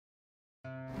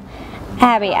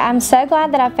Abby, I'm so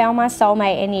glad that I found my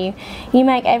soulmate in you. You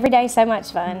make every day so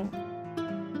much fun.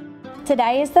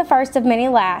 Today is the first of many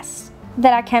lasts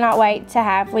that I cannot wait to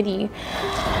have with you.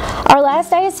 Our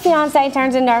last day as fiancé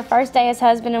turns into our first day as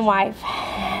husband and wife.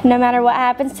 No matter what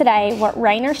happens today, what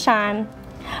rain or shine,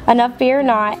 enough beer or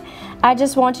not, I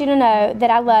just want you to know that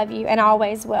I love you and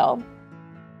always will.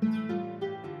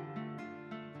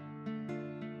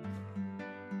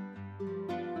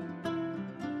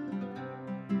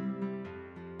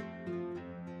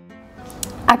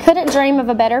 I couldn't dream of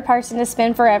a better person to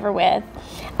spend forever with.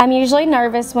 I'm usually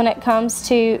nervous when it comes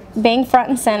to being front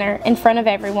and center in front of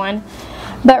everyone,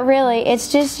 but really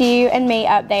it's just you and me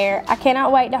up there. I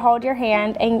cannot wait to hold your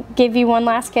hand and give you one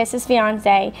last kiss as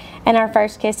fiancé and our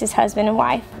first kiss as husband and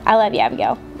wife. I love you,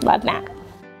 Abigail. Love, Matt.